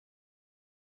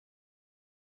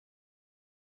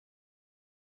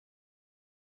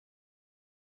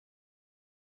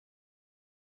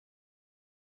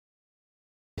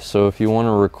So if you want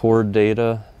to record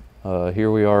data, here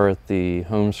we are at the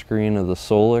home screen of the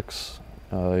Solix.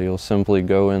 You'll simply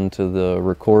go into the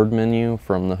record menu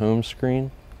from the home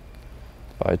screen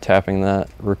by tapping that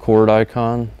record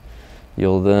icon.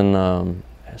 You'll then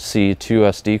see two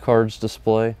SD cards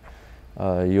display.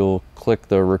 You'll click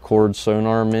the record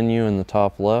sonar menu in the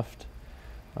top left,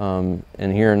 and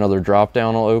here another drop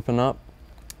down will open up.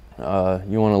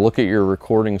 You want to look at your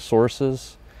recording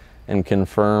sources and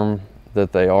confirm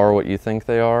that they are what you think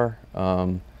they are.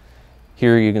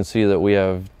 Here you can see that we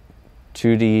have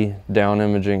 2D down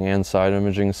imaging and side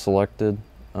imaging selected,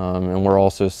 and we're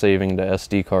also saving to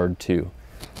SD card 2.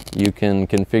 You can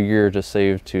configure to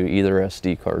save to either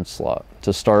SD card slot.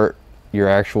 To start your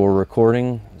actual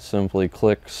recording, simply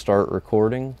click Start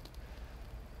Recording.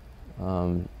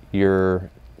 Your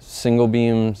single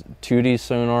beam 2D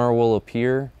sonar will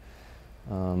appear.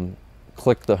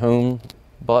 Click the Home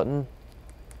button.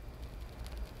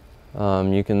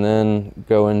 You can then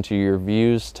go into your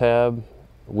Views tab.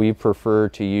 We prefer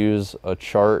to use a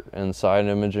chart and side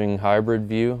imaging hybrid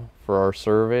view for our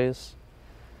surveys.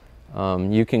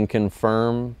 You can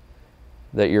confirm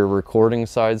that you're recording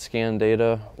side scan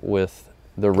data with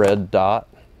the red dot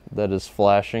that is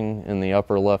flashing in the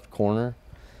upper left corner.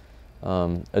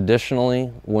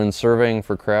 Additionally, when surveying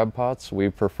for crab pots, we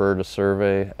prefer to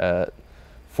survey at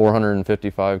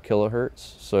 455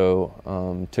 kilohertz.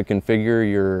 So to configure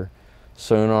your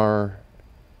sonar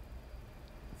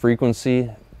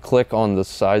frequency, click on the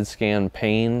side scan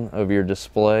pane of your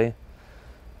display.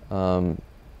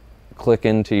 Click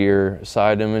into your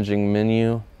side imaging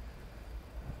menu,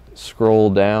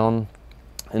 scroll down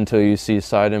until you see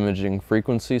side imaging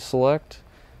frequency select,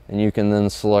 and you can then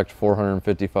select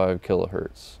 455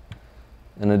 kilohertz.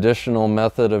 An additional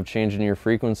method of changing your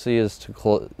frequency is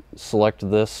to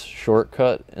select this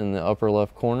shortcut in the upper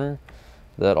left corner.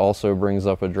 That also brings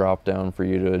up a drop down for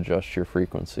you to adjust your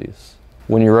frequencies.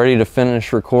 When you're ready to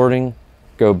finish recording,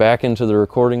 go back into the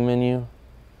recording menu,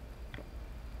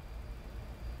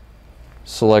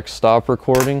 select Stop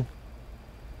Recording,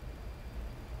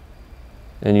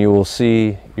 and you will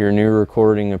see your new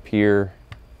recording appear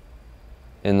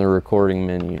in the recording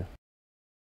menu.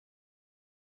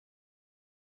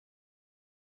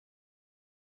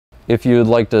 If you would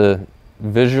like to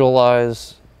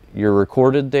visualize your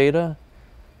recorded data,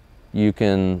 you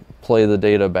can play the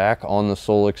data back on the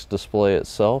Solix display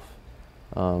itself.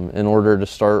 In order to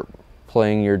start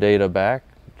playing your data back,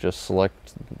 just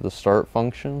select the Start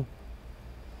function.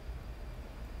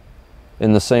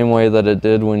 In the same way that it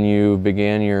did when you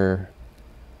began your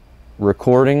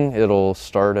recording, it'll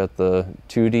start at the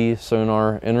 2D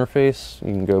sonar interface.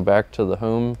 You can go back to the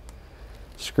home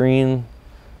screen,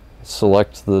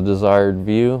 select the desired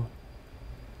view,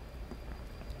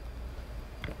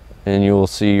 and you will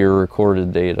see your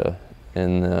recorded data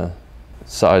in the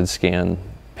side scan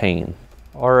pane.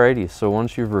 Alrighty, so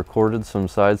once you've recorded some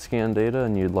side scan data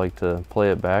and you'd like to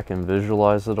play it back and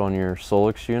visualize it on your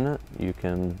Solix unit, you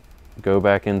can go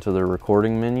back into the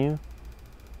recording menu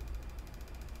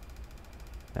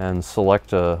and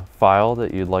select a file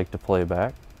that you'd like to play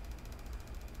back,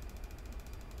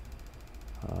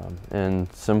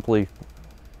 and simply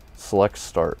select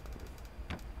Start.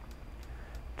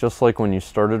 Just like when you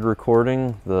started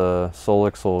recording, the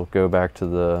Solix will go back to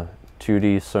the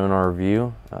 2D sonar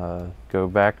view. Go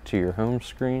back to your home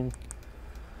screen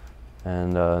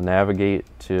and navigate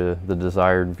to the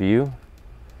desired view.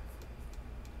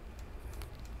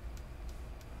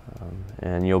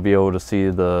 And you'll be able to see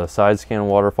the side scan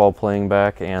waterfall playing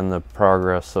back and the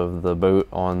progress of the boat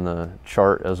on the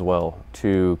chart as well.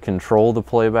 To control the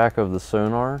playback of the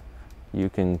sonar, you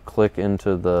can click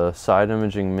into the side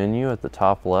imaging menu at the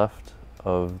top left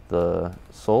of the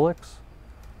Solix.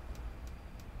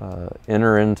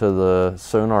 Enter into the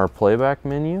sonar playback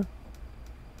menu,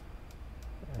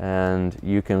 and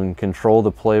you can control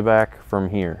the playback from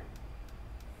here.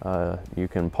 You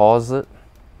can pause it,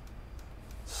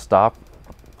 stop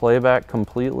playback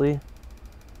completely,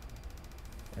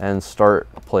 and start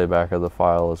playback of the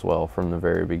file as well from the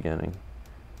very beginning.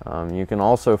 You can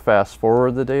also fast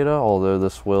forward the data, although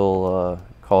this will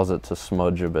cause it to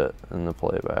smudge a bit in the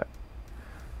playback.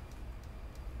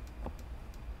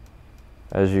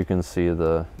 As you can see,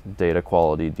 the data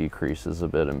quality decreases a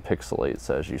bit and pixelates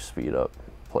as you speed up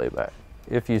playback.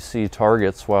 If you see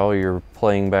targets while you're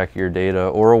playing back your data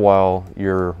or while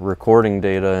you're recording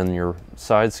data in your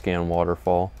side scan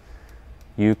waterfall,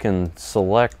 you can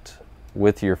select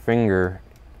with your finger,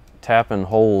 tap and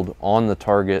hold on the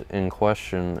target in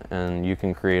question, and you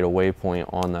can create a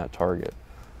waypoint on that target.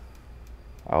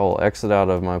 I will exit out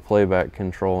of my playback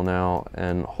control now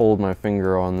and hold my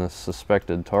finger on this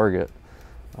suspected target.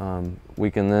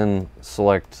 We can then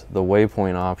select the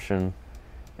waypoint option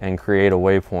and create a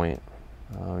waypoint.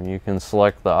 You can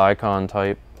select the icon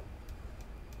type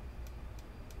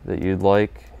that you'd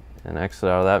like and exit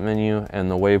out of that menu,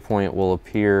 and the waypoint will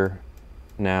appear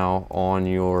now on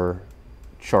your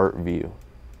chart view.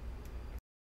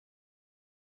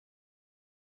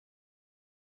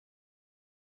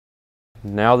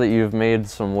 Now that you've made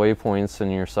some waypoints in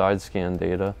your side scan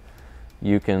data,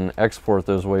 you can export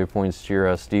those waypoints to your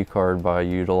SD card by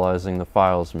utilizing the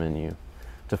Files menu.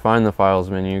 To find the Files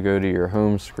menu, go to your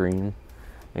home screen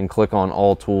and click on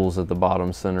All Tools at the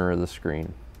bottom center of the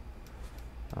screen.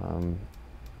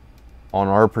 On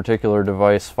our particular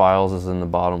device, Files is in the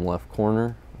bottom left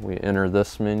corner. We enter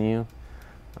this menu.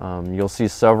 You'll see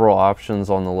several options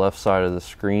on the left side of the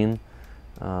screen.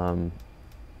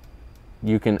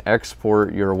 You can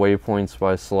export your waypoints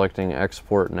by selecting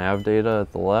Export Nav Data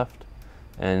at the left,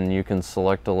 and you can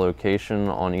select a location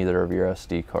on either of your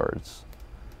SD cards.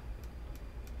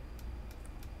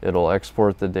 It'll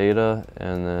export the data,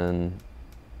 and then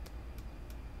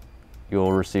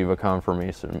you'll receive a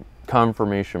confirmation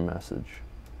message.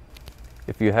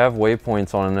 If you have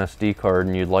waypoints on an SD card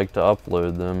and you'd like to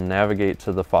upload them, navigate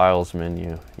to the Files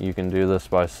menu. You can do this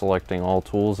by selecting All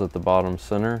Tools at the bottom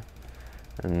center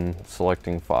and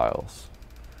selecting Files.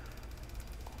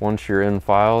 Once you're in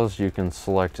Files, you can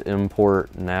select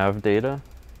Import Nav Data.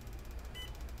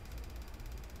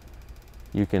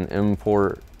 You can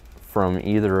import from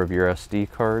either of your SD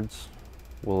cards.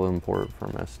 We'll import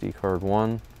from SD card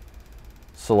 1.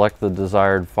 Select the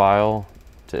desired file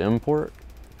to import.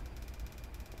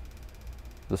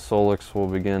 The Solix will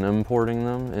begin importing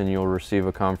them, and you'll receive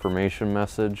a confirmation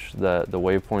message that the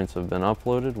waypoints have been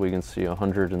uploaded. We can see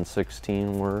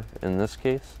 116 were in this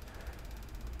case.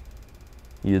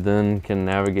 You then can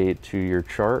navigate to your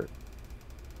chart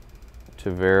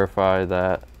to verify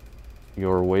that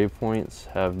your waypoints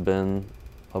have been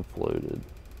uploaded,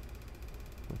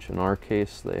 which in our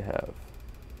case they have.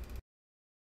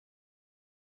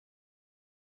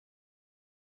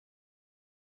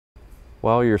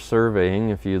 While you're surveying,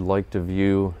 if you'd like to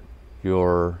view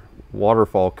your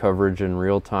waterfall coverage in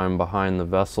real time behind the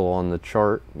vessel on the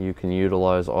chart, you can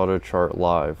utilize Autochart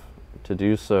Live. To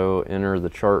do so, enter the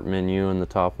chart menu in the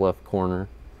top left corner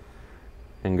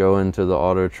and go into the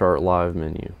Autochart Live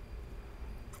menu.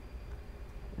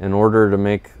 In order to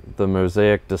make the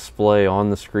mosaic display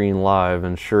on the screen live,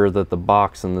 ensure that the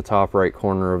box in the top right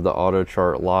corner of the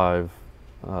Autochart Live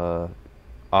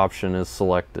option is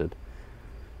selected.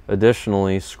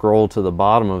 Additionally, scroll to the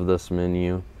bottom of this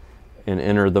menu and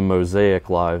enter the Mosaic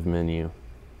Live menu.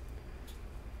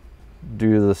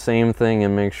 Do the same thing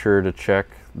and make sure to check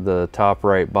the top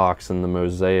right box in the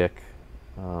Mosaic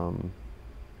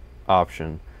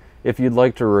option. If you'd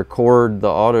like to record the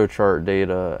Autochart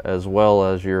data as well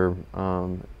as your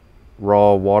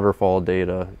raw waterfall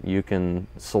data, you can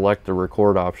select the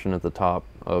record option at the top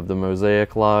of the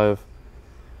Mosaic Live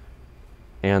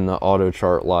and the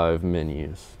Autochart Live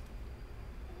menus.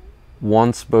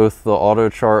 Once both the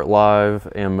Autochart Live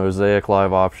and Mosaic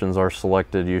Live options are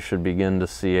selected, you should begin to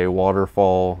see a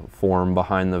waterfall form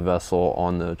behind the vessel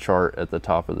on the chart at the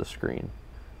top of the screen.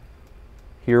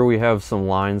 Here we have some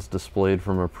lines displayed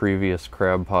from a previous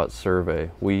crab pot survey.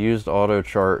 We used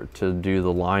Autochart to do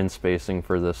the line spacing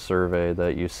for this survey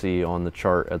that you see on the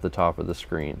chart at the top of the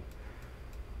screen.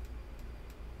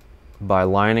 By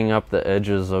lining up the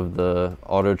edges of the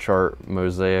Autochart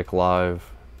Mosaic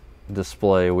Live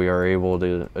display, we are able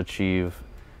to achieve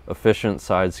efficient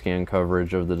side scan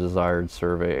coverage of the desired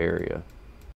survey area.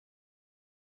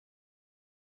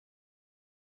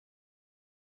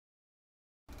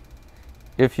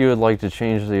 If you would like to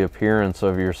change the appearance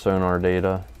of your sonar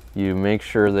data, you make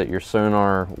sure that your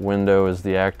sonar window is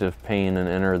the active pane and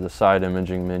enter the side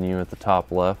imaging menu at the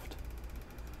top left.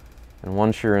 And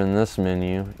once you're in this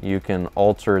menu, you can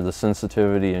alter the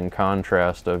sensitivity and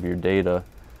contrast of your data,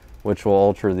 which will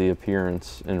alter the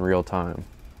appearance in real time.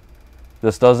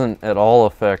 This doesn't at all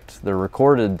affect the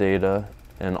recorded data,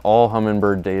 and all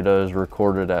Humminbird data is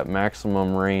recorded at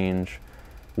maximum range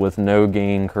with no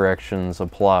gain corrections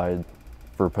applied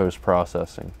for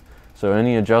post-processing. So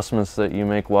any adjustments that you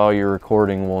make while you're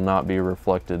recording will not be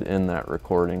reflected in that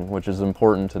recording, which is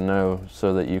important to know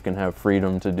so that you can have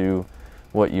freedom to do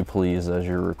what you please as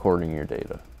you're recording your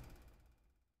data.